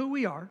because of who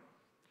we are,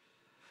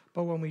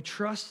 but when we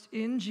trust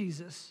in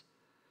Jesus,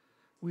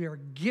 we are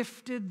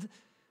gifted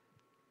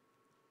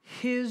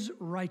his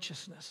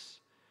righteousness.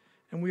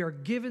 And we are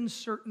given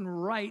certain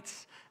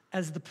rights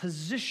as the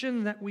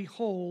position that we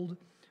hold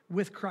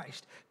with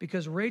Christ.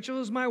 Because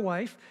Rachel is my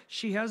wife,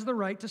 she has the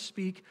right to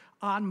speak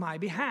on my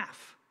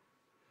behalf.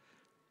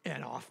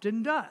 And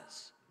often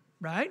does,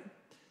 right?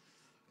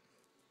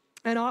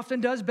 And often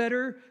does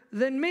better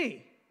than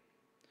me.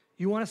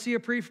 You want to see a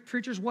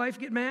preacher's wife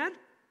get mad?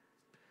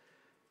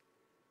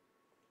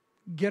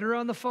 Get her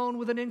on the phone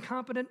with an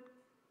incompetent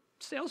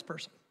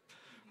salesperson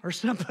or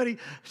somebody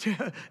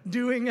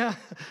doing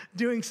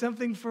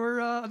something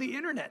for the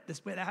internet.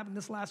 That happened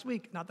this last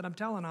week. Not that I'm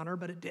telling on her,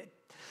 but it did,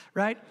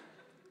 right?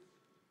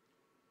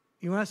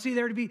 You want to see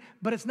there to be,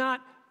 but it's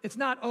not,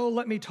 oh,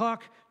 let me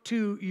talk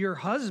to your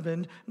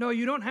husband. No,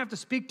 you don't have to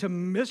speak to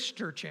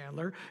Mr.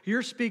 Chandler.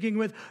 You're speaking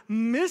with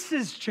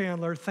Mrs.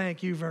 Chandler.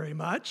 Thank you very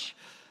much.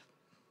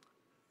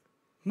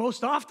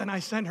 Most often I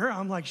send her,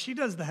 I'm like, she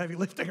does the heavy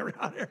lifting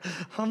around here.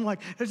 I'm like,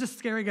 there's a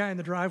scary guy in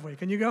the driveway.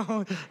 Can you go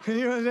home? Can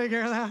you take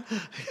care of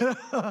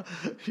that?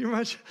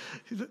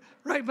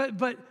 Right,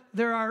 but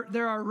there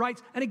are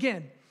rights. And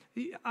again,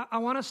 I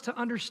want us to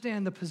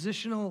understand the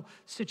positional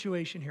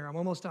situation here. I'm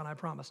almost done, I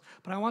promise.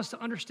 But I want us to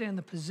understand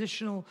the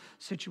positional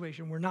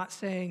situation. We're not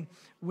saying,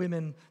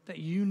 women, that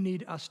you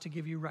need us to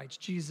give you rights.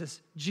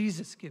 Jesus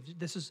gives.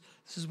 This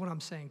is what I'm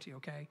saying to you,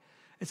 okay?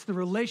 It's the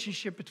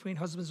relationship between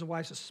husbands and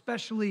wives,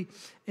 especially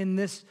in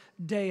this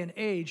day and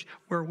age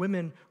where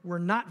women were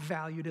not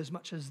valued as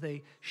much as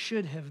they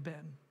should have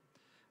been.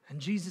 And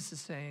Jesus is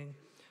saying,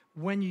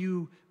 when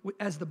you,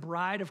 as the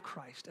bride of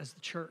Christ, as the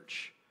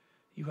church,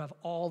 you have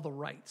all the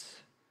rights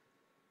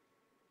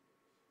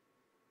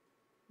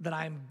that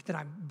I'm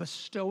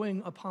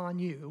bestowing upon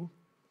you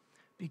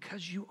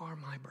because you are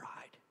my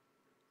bride,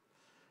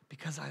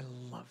 because I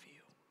love you.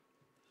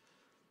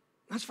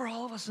 That's for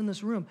all of us in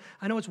this room.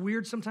 I know it's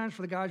weird sometimes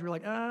for the guys. We're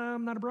like,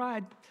 I'm not a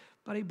bride,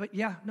 buddy. But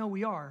yeah, no,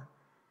 we are.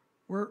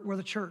 We're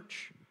the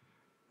church.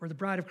 We're the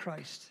bride of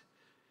Christ.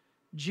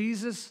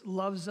 Jesus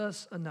loves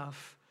us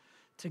enough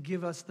to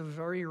give us the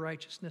very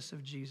righteousness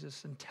of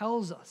Jesus and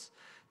tells us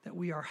that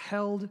we are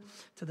held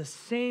to the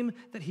same,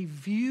 that he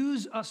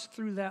views us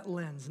through that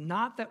lens.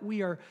 Not that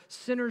we are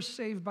sinners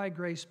saved by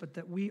grace, but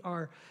that we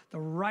are the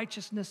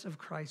righteousness of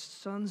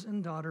Christ, sons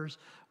and daughters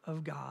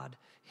of God,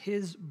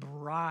 his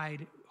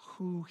bride,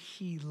 who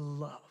he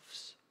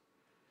loves,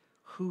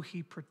 who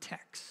he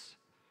protects,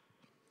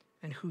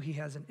 and who he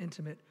has an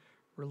intimate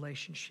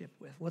relationship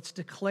with. Let's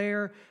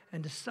declare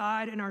and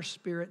decide in our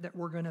spirit that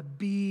we're going to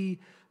be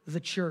the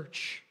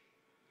church.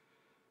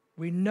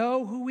 We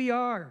know who we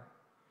are.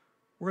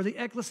 We're the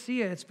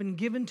ecclesia. It's been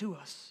given to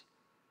us.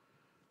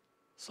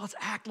 So let's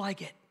act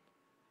like it.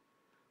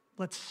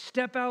 Let's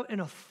step out in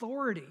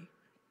authority.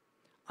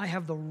 I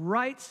have the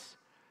rights.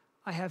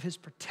 I have his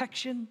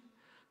protection.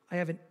 I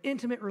have an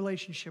intimate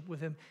relationship with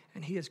him,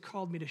 and he has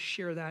called me to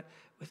share that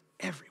with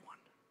everyone.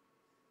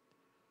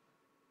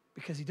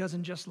 Because he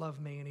doesn't just love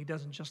me, and he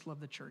doesn't just love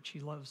the church. He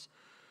loves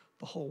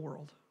the whole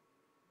world.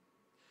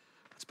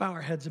 Let's bow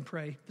our heads and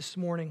pray this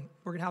morning.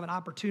 We're going to have an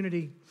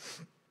opportunity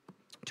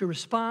to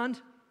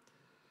respond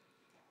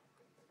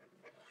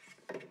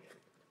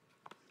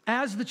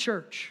as the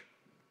church,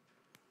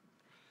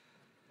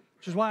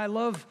 which is why I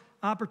love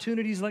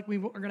opportunities like we're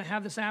going to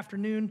have this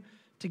afternoon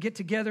to get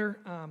together.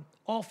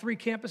 All three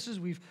campuses,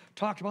 we've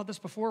talked about this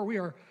before. We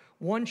are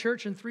one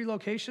church in 3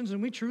 locations,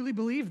 and we truly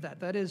believe that.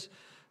 That is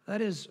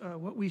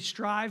what we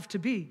strive to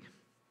be.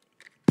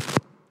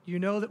 You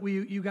know that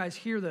you guys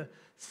hear the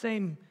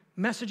same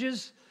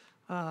messages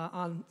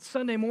on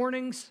Sunday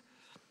mornings,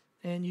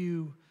 and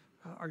your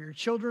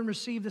children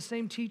receive the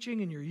same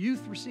teaching, and your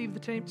youth receive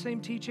the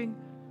same teaching.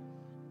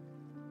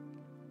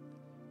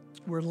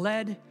 We're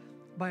led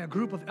by a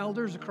group of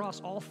elders across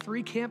all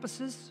 3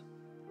 campuses.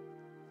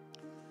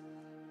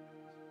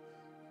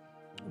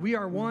 We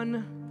are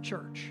one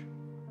church.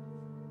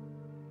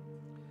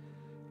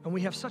 And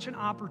we have such an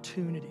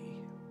opportunity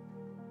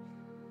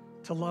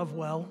to love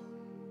well.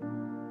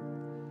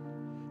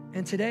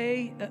 And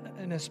today,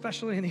 and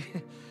especially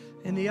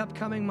in the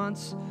upcoming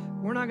months,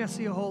 we're not going to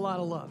see a whole lot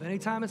of love.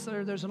 Anytime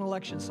there's an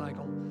election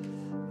cycle,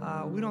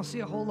 we don't see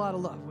a whole lot of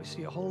love. We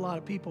see a whole lot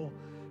of people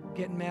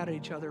getting mad at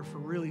each other for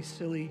really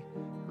silly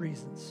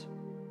reasons.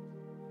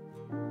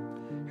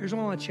 Here's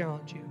what I want to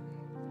challenge you.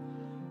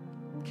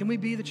 Can we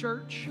be the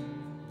church?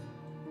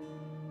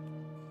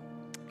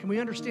 Can we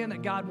understand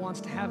that God wants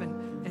to have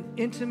an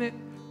intimate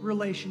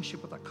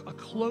relationship with a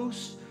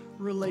close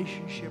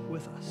relationship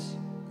with us?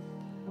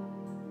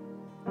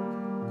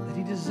 That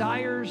he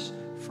desires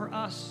for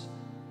us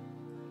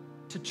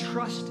to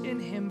trust in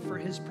him for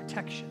his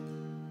protection.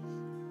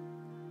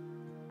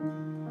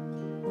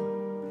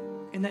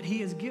 And that he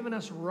has given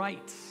us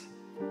rights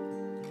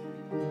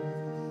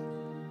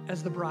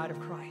as the bride of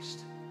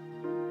Christ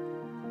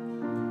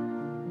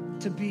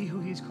to be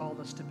who he's called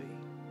us to be.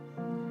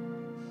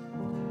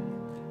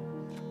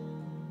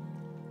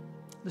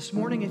 This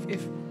morning,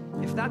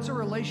 if that's a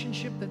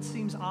relationship that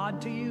seems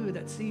odd to you,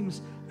 that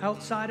seems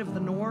outside of the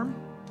norm,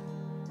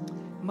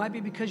 it might be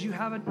because you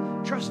haven't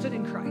trusted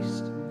in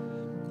Christ.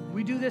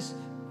 We do this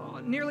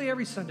nearly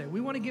every Sunday.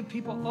 We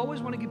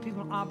always want to give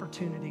people an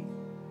opportunity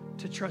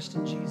to trust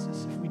in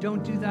Jesus. If we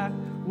don't do that,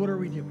 what are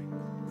we doing?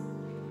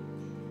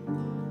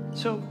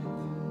 So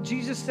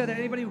Jesus said that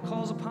anybody who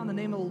calls upon the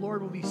name of the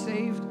Lord will be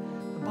saved.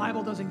 The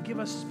Bible doesn't give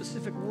us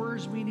specific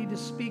words we need to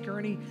speak or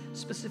any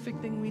specific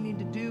thing we need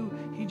to do.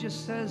 He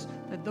just says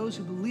that those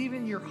who believe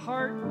in your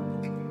heart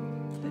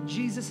that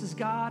Jesus is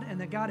God and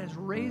that God has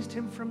raised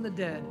him from the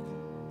dead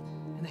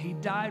and that he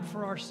died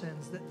for our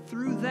sins, that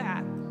through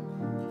that,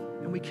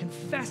 and we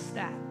confess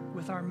that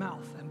with our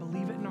mouth and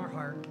believe it in our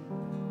heart,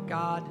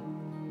 God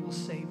will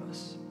save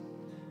us.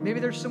 Maybe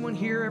there's someone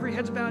here, every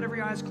head's bowed, every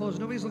eye's closed,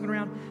 nobody's looking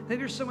around. Maybe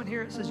there's someone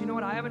here that says, you know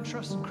what, I haven't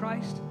trusted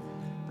Christ,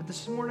 but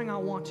this morning I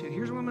want to.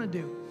 Here's what I'm going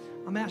to do.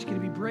 I'm asking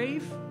you to be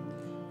brave.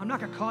 I'm not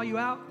going to call you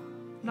out.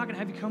 I'm not going to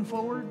have you come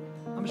forward.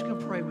 I'm just going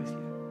to pray with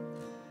you.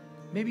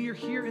 Maybe you're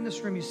here in this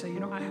room, you say, you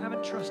know, I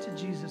haven't trusted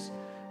Jesus.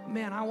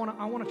 Man, I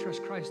want to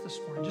trust Christ this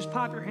morning. Just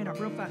pop your hand up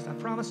real fast. I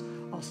promise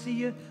I'll see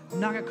you.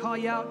 I'm not going to call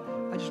you out.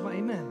 I just want,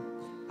 amen.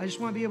 I just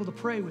want to be able to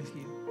pray with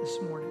you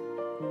this morning.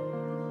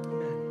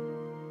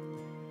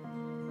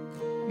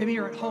 Maybe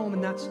you're at home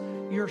and that's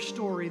your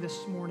story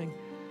this morning.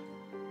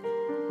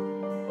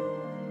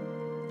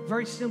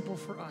 Very simple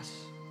for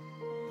us.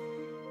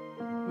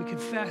 We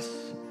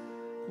confess,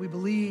 we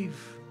believe,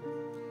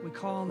 we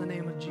call on the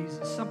name of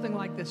Jesus. Something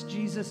like this: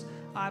 Jesus,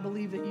 I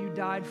believe that you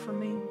died for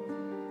me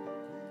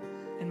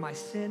in my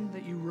sin,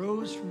 that you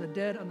rose from the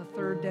dead on the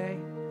third day,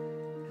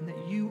 and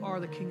that you are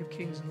the King of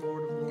Kings and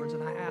Lord of Lords.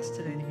 And I ask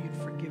today that you'd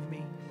forgive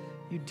me,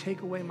 you'd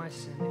take away my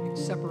sin, that you'd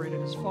separate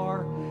it as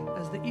far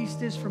as the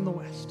east is from the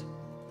west.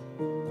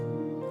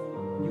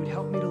 You would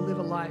help me to live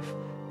a life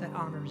that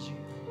honors you.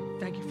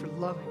 Thank you for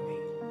loving me.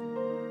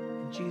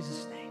 In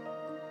Jesus' name,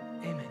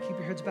 amen. Keep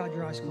your heads bowed,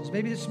 your eyes closed.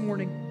 Maybe this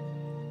morning,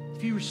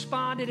 if you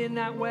responded in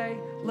that way,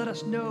 let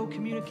us know.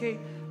 Communicate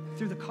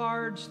through the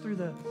cards, through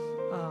the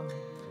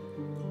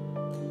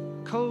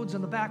codes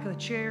on the back of the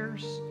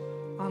chairs,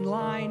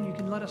 online. You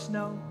can let us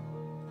know.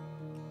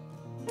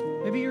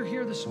 Maybe you're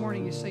here this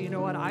morning, you say, you know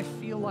what, I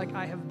feel like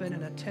I have been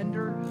an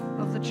attender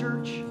of the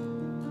church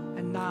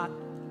and not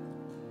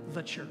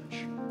the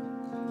church.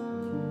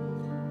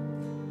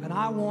 And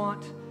I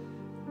want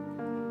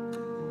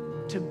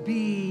to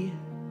be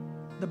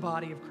the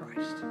body of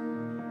Christ.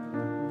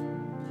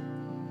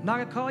 I'm not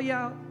going to call you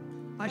out.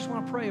 I just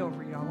want to pray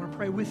over you. I want to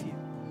pray with you.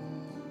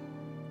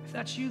 If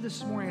that's you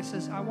this morning, it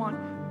says, I want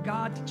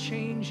God to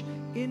change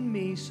in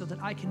me so that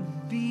I can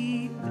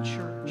be the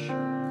church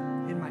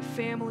in my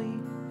family,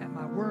 at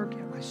my work,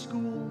 at my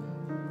school,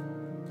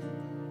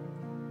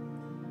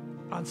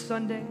 on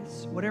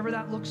Sundays, whatever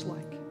that looks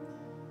like.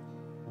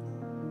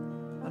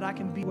 That I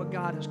can be what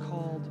God has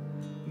called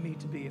me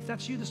to be. If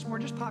that's you this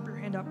morning, just pop your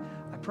hand up.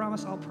 I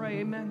promise I'll pray.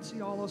 Amen. See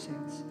all those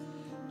hands.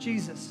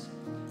 Jesus,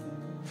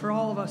 for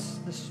all of us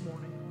this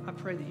morning, I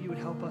pray that you would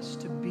help us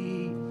to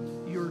be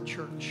your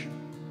church.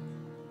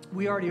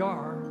 We already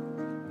are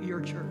your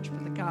church,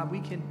 but that God,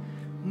 we can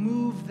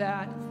move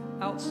that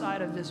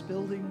outside of this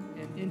building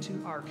and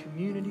into our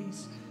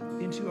communities,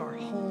 into our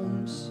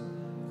homes,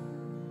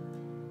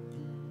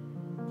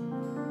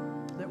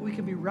 that we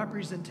can be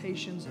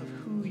representations of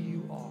who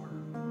you are.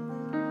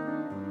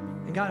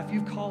 And God, if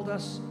you've called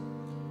us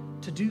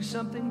to do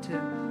something, to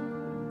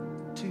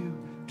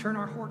turn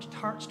our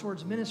hearts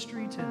towards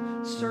ministry,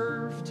 to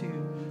serve, to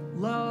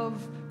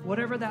love,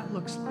 whatever that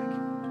looks like,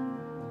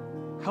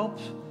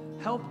 help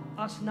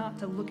us not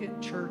to look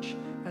at church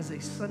as a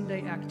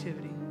Sunday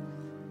activity,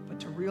 but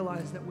to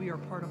realize that we are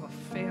part of a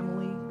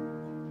family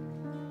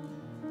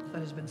that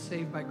has been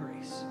saved by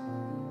grace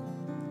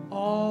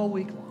all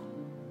week long.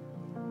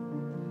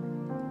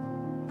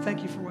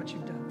 Thank you for what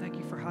you've done. Thank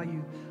you for how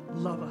you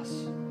love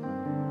us.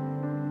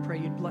 Pray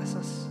you'd bless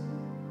us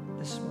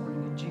this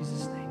morning in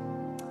Jesus' name.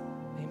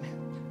 Amen.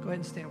 Go ahead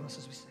and stand with us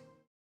as we sing.